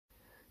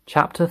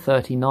Chapter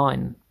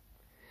 39.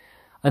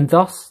 And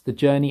thus the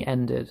journey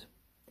ended.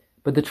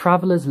 But the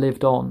travellers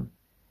lived on.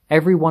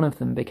 Every one of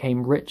them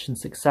became rich and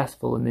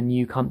successful in the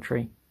new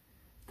country.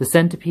 The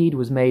Centipede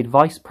was made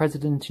vice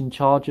president in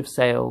charge of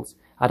sales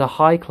at a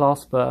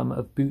high-class firm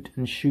of boot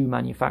and shoe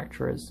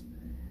manufacturers.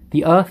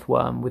 The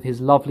Earthworm, with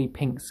his lovely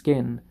pink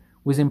skin,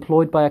 was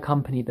employed by a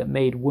company that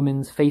made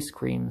women's face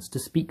creams to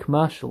speak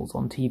commercials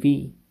on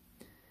TV.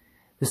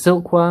 The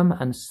Silkworm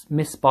and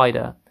Miss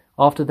Spider,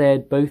 after they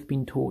had both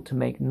been taught to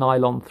make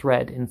nylon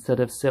thread instead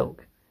of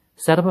silk,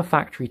 set up a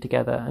factory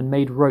together and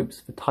made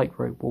ropes for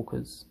tightrope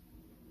walkers.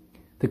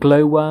 The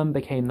Glowworm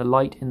became the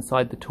light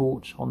inside the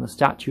torch on the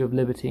Statue of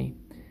Liberty,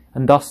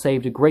 and thus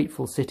saved a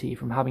grateful city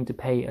from having to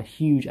pay a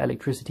huge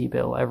electricity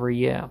bill every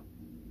year.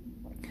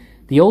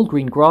 The Old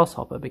Green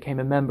Grasshopper became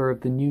a member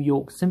of the New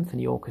York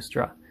Symphony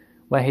Orchestra,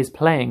 where his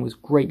playing was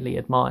greatly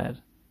admired.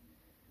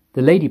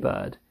 The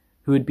Ladybird,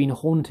 who had been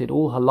haunted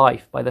all her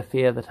life by the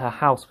fear that her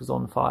house was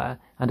on fire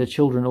and her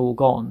children all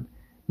gone,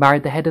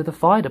 married the head of the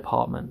fire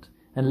department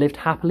and lived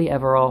happily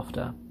ever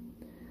after.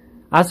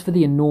 As for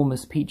the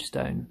enormous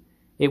Peachstone,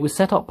 it was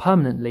set up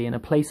permanently in a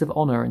place of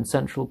honour in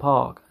Central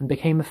Park and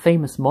became a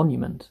famous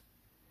monument.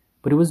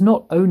 But it was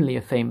not only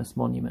a famous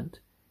monument,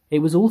 it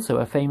was also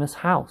a famous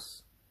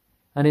house.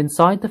 And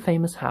inside the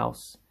famous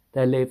house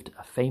there lived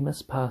a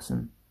famous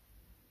person,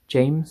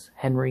 James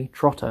Henry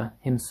Trotter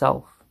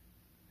himself.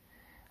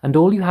 And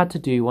all you had to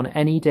do on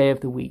any day of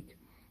the week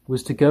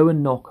was to go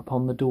and knock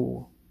upon the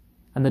door,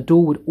 and the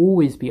door would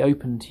always be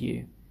open to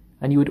you,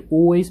 and you would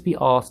always be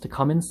asked to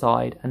come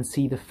inside and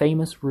see the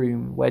famous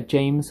room where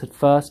James had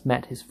first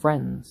met his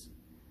friends.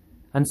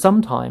 And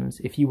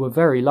sometimes, if you were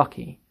very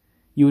lucky,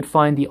 you would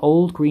find the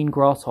Old Green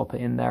Grasshopper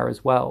in there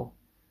as well,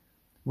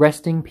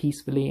 resting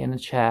peacefully in a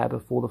chair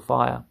before the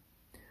fire.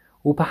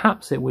 Or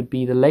perhaps it would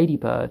be the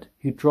Ladybird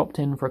who dropped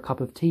in for a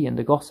cup of tea and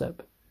a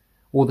gossip,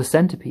 or the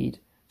Centipede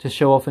to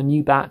show off a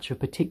new batch of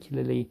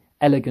particularly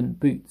elegant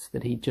boots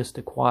that he'd just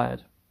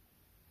acquired.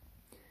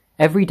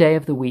 Every day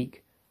of the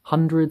week,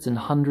 hundreds and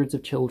hundreds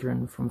of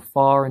children from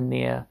far and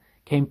near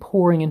came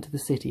pouring into the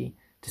city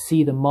to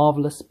see the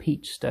marvellous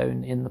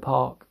Peachstone in the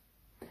park.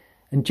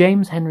 And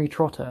James Henry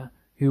Trotter,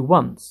 who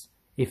once,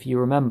 if you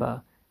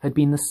remember, had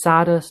been the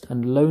saddest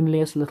and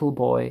loneliest little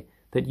boy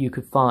that you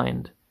could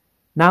find,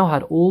 now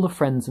had all the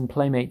friends and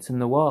playmates in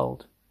the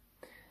world.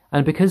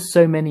 And because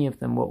so many of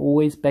them were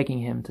always begging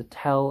him to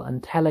tell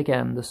and tell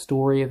again the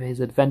story of his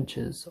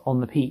adventures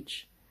on the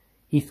Peach,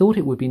 he thought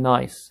it would be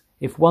nice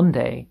if one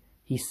day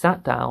he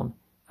sat down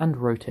and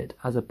wrote it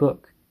as a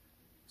book.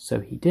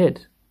 So he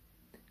did.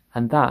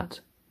 And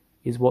that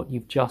is what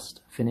you've just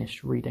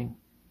finished reading.